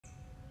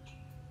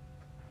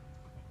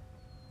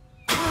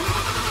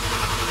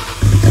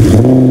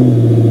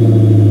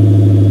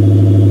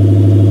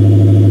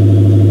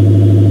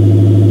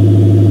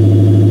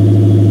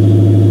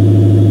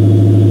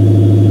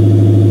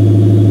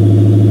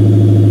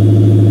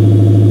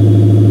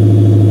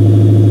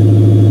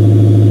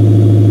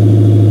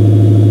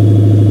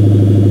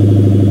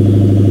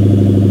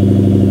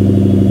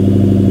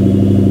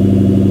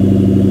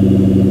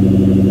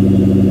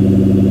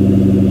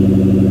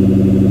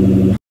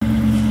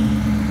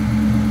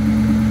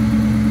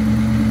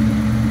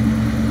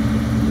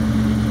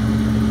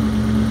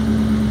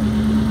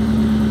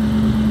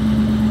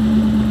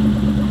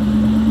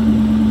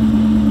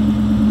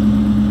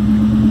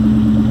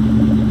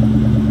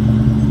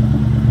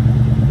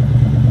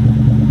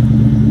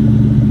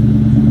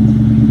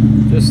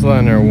just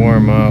letting her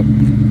warm up.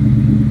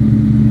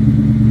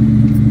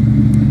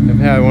 I've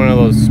had one of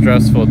those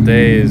stressful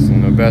days,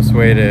 and the best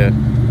way to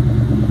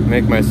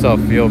make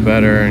myself feel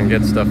better and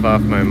get stuff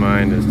off my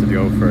mind is to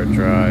go for a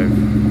drive.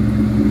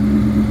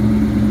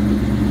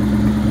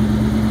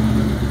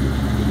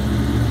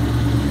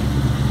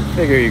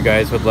 Figure you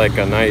guys would like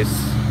a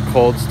nice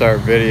cold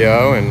start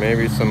video and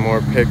maybe some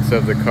more pics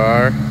of the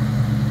car.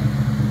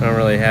 I don't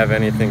really have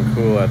anything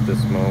cool at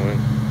this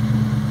moment.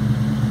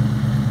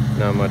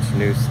 Not much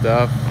new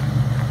stuff.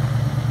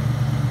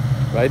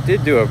 But I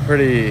did do a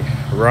pretty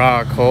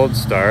raw cold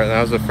start.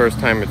 That was the first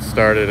time it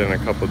started in a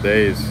couple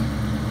days.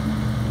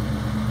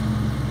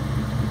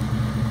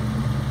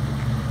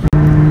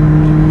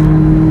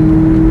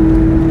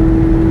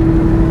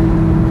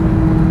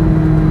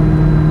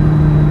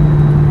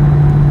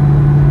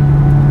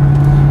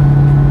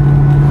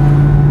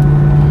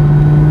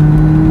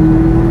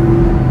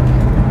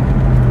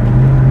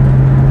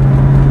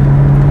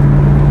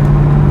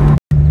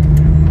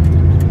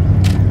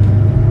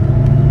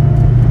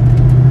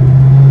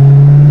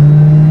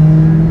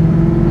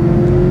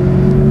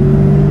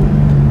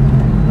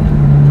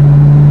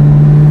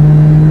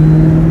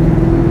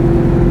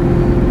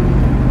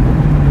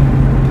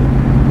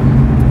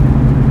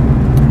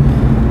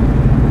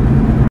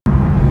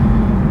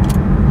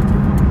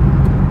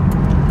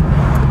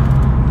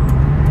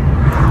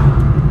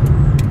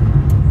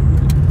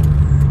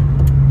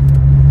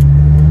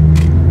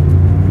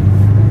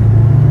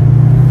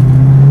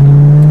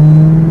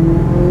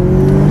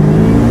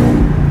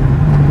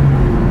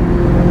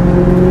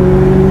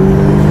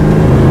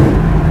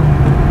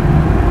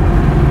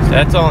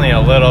 That's only a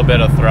little bit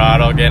of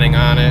throttle getting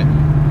on it.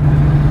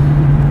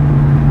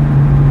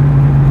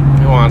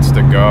 It wants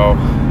to go.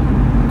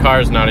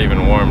 Car's not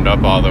even warmed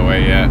up all the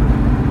way yet.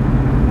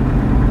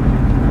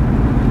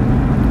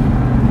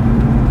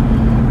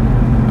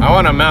 I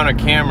want to mount a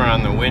camera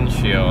on the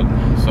windshield,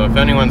 so if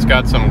anyone's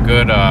got some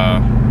good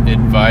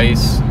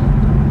advice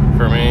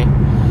for me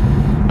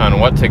on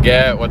what to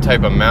get, what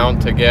type of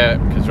mount to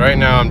get, because right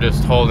now I'm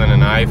just holding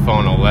an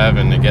iPhone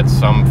 11 to get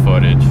some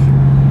footage.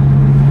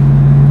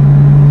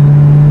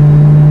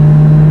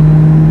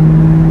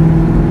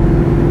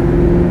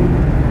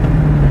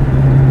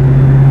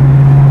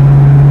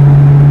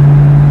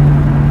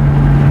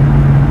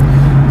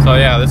 So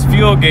yeah, this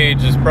fuel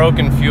gauge, this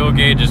broken fuel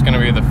gauge is going to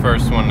be the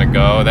first one to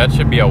go. That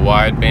should be a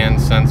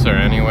wideband sensor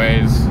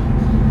anyways.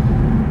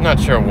 Not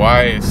sure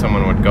why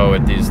someone would go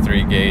with these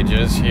 3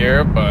 gauges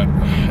here, but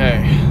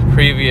hey,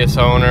 previous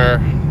owner,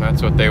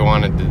 that's what they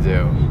wanted to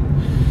do.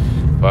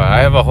 But I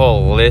have a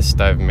whole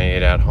list I've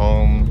made at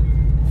home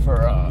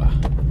for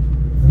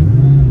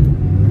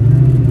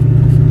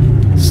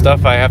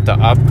stuff I have to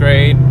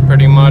upgrade,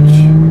 pretty much.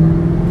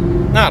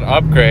 Not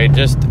upgrade,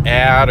 just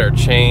add or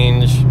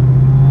change,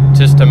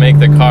 just to make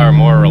the car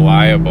more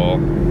reliable.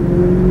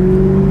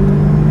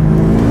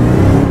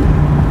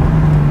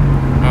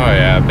 Oh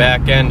yeah,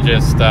 back end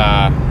just,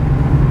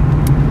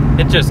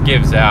 it just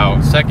gives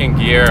out. Second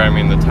gear, I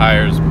mean, the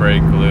tires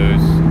break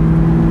loose.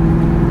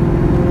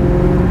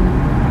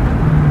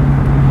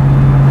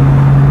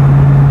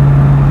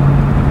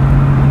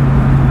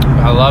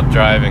 I love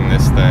driving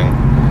this thing.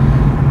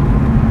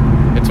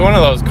 It's one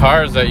of those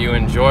cars that you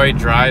enjoy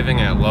driving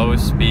at low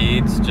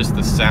speeds, just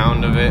the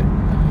sound of it.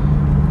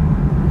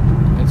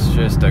 It's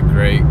just a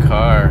great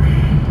car.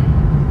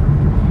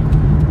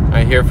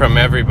 I hear from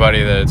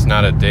everybody that it's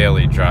not a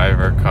daily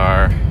driver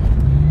car.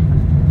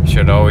 You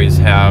should always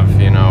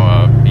have, you know,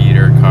 a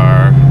beater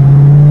car.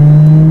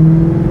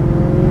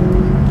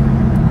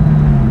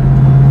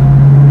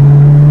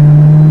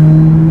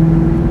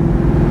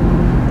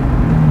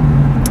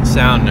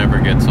 Sound never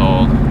gets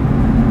old.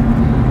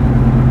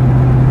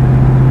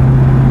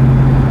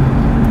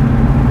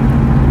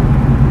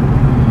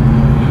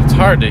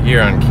 Hard to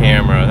hear on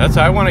camera.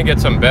 I want to get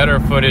some better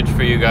footage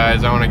for you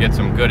guys. I want to get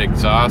some good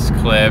exhaust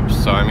clips.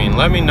 So I mean,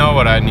 let me know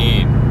what I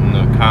need in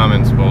the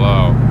comments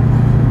below.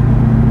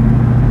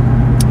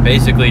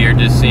 Basically, you're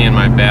just seeing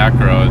my back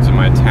roads in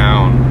my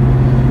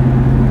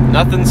town.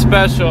 Nothing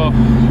special,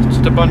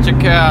 just a bunch of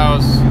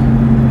cows.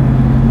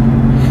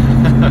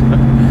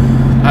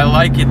 I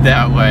like it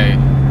that way.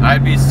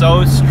 I'd be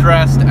so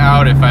stressed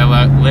out if I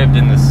lived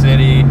in the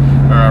city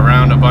or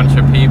around a bunch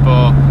of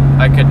people.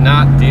 I could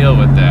not deal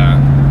with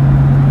that.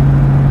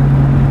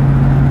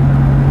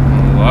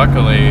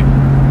 Luckily,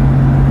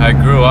 I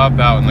grew up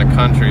out in the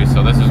country,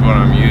 so this is what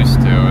I'm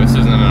used to. This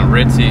isn't a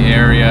ritzy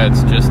area,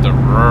 it's just a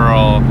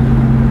rural,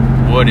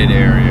 wooded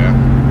area.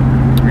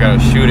 We got a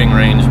shooting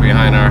range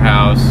behind our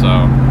house,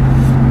 so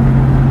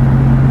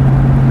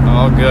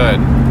all good.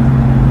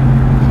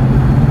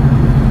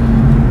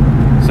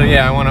 So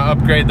yeah, I want to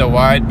upgrade the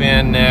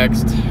wideband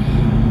next.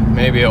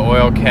 Maybe an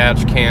oil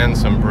catch can,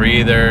 some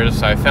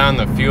breathers. I found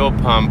the fuel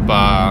pump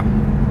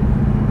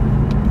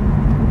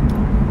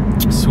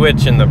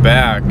switch in the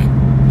back.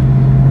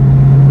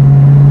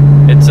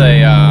 It's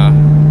a I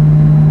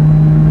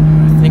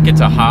think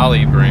it's a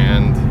Holly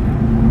brand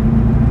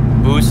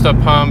booster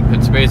pump.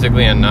 It's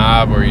basically a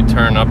knob where you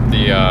turn up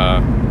the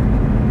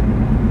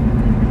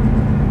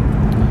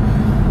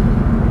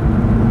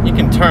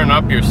turn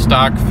up your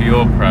stock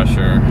fuel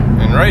pressure,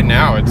 and right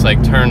now it's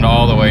like turned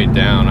all the way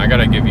down. I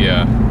gotta give you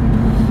a,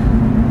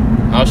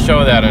 I'll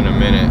show that in a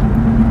minute.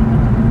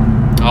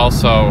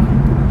 Also,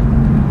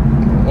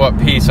 what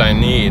piece I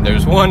need.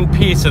 There's one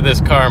piece of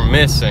this car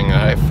missing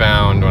that I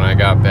found when I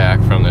got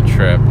back from the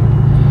trip.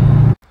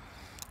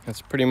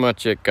 That's pretty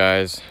much it,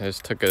 guys. I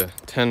just took a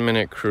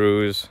 10-minute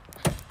cruise.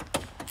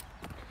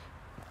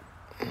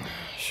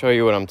 Show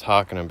you what I'm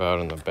talking about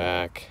in the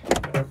back.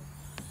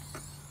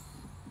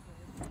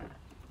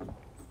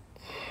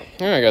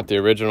 Yeah, I got the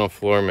original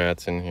floor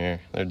mats in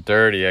here. They're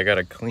dirty. I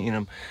gotta clean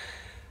them.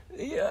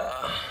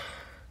 Yeah.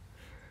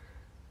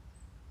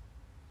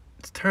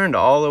 It's turned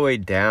all the way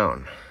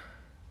down.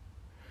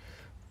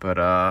 But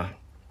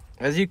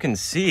as you can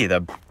see,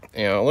 it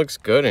looks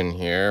good in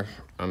here.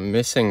 I'm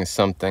missing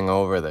something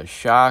over the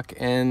shock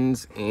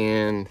ends,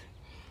 and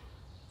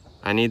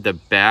I need the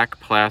back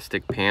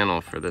plastic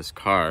panel for this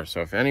car.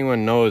 So if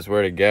anyone knows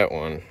where to get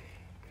one,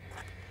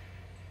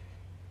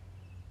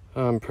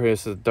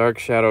 this is a dark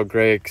shadow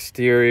gray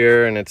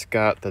exterior, and it's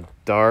got the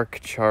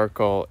dark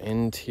charcoal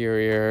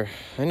interior.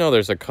 I know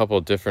there's a couple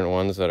different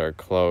ones that are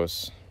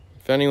close.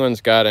 If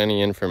anyone's got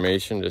any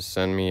information, just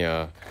send me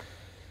a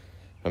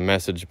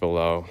message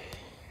below.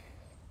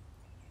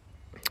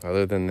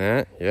 Other than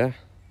that, yeah.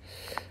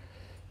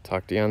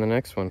 Talk to you on the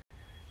next one.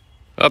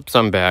 Oops,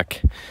 I'm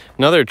back.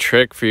 Another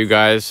trick for you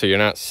guys so you're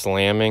not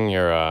slamming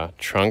your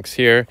trunks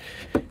here.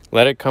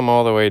 Let it come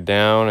all the way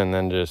down and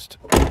then just,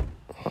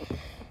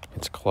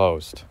 it's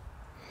closed.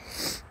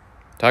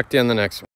 Talk to you on the next one.